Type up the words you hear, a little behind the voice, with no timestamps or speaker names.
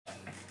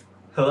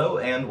Hello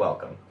and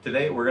welcome.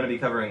 Today we're going to be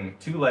covering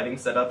two lighting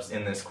setups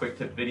in this quick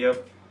tip video.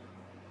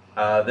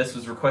 This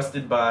was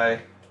requested by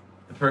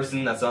the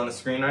person that's on the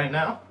screen right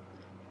now.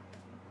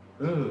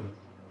 Ooh.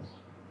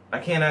 I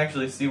can't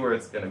actually see where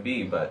it's going to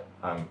be, but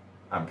I'm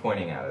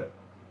pointing at it.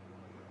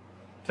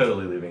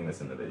 Totally leaving this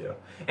in the video.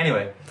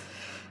 Anyway,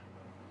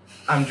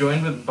 I'm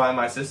joined by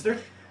my sister,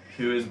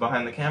 who is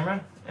behind the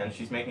camera, and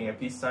she's making a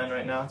peace sign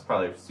right now. It's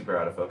probably super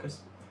out of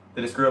focus.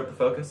 Did it screw up the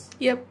focus?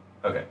 Yep.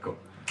 Okay, cool.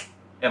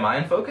 Am I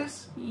in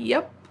focus?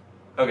 Yep.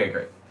 Okay,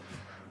 great.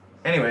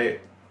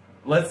 Anyway,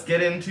 let's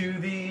get into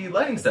the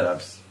lighting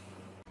setups.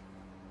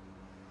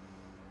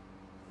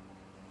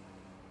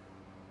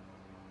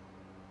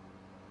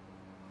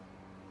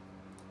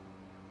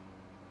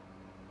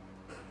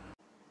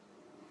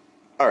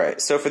 Alright,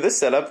 so for this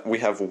setup, we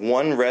have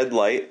one red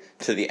light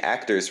to the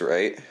actor's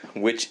right,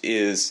 which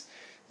is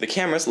the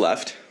camera's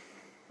left.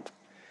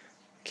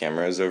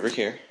 Camera is over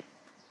here.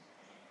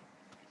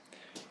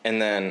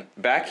 And then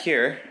back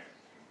here,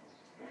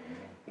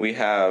 we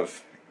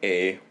have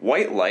a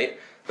white light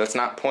that's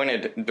not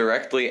pointed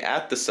directly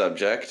at the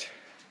subject,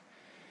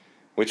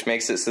 which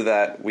makes it so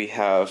that we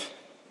have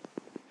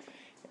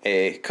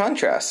a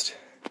contrast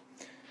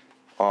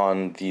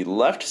on the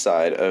left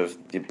side of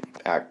the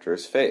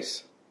actor's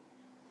face.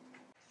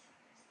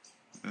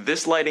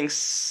 This lighting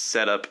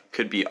setup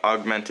could be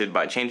augmented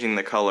by changing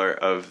the color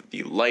of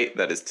the light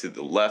that is to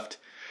the left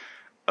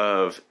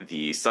of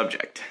the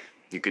subject.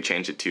 You could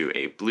change it to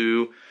a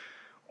blue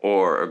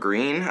or a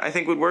green, I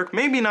think would work.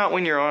 Maybe not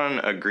when you're on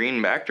a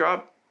green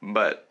backdrop,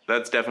 but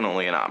that's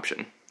definitely an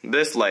option.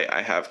 This light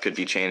I have could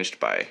be changed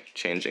by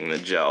changing the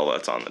gel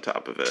that's on the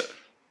top of it.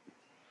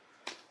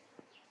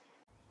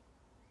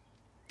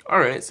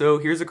 Alright, so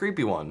here's a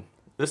creepy one.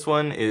 This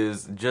one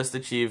is just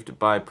achieved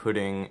by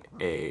putting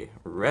a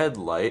red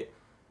light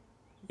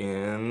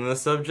in the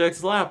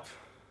subject's lap,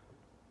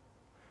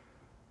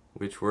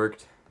 which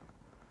worked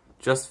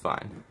just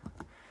fine.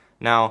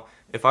 Now,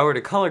 if I were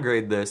to color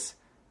grade this,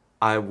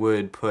 I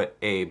would put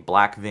a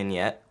black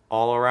vignette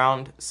all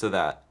around so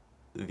that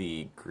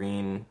the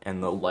green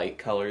and the light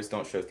colors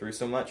don't show through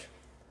so much.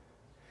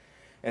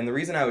 And the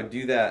reason I would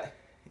do that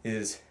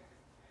is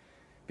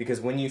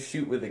because when you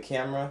shoot with a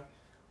camera,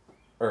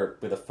 or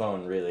with a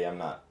phone really, I'm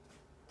not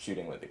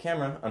shooting with the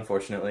camera,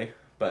 unfortunately,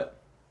 but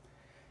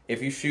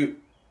if you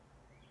shoot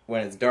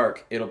when it's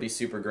dark, it'll be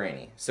super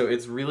grainy. So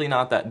it's really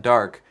not that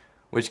dark,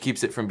 which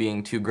keeps it from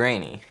being too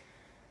grainy.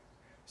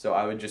 So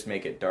I would just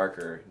make it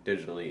darker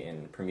digitally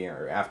in Premiere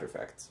or After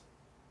Effects.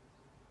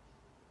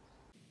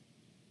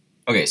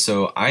 Okay,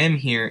 so I am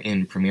here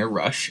in Premiere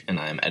Rush, and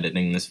I am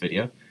editing this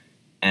video,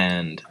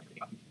 and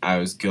I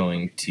was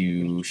going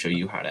to show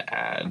you how to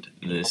add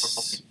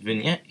this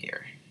vignette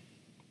here,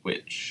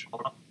 which,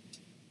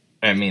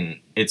 I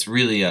mean, it's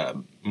really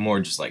more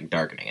just like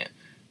darkening it,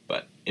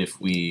 but if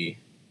we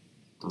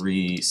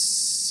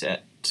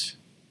reset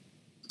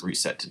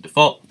to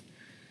default,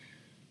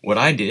 what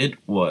I did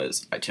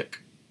was I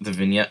took the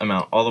vignette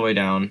amount all the way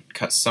down,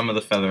 cut some of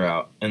the feather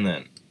out, and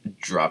then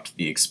dropped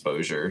the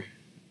exposure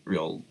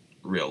real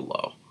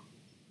low.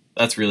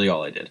 That's really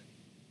all I did.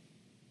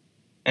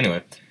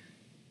 Anyway,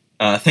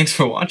 thanks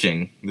for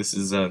watching. This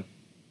is the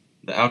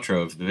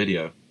outro of the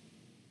video.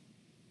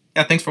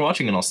 Yeah, thanks for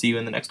watching, and I'll see you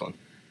in the next one.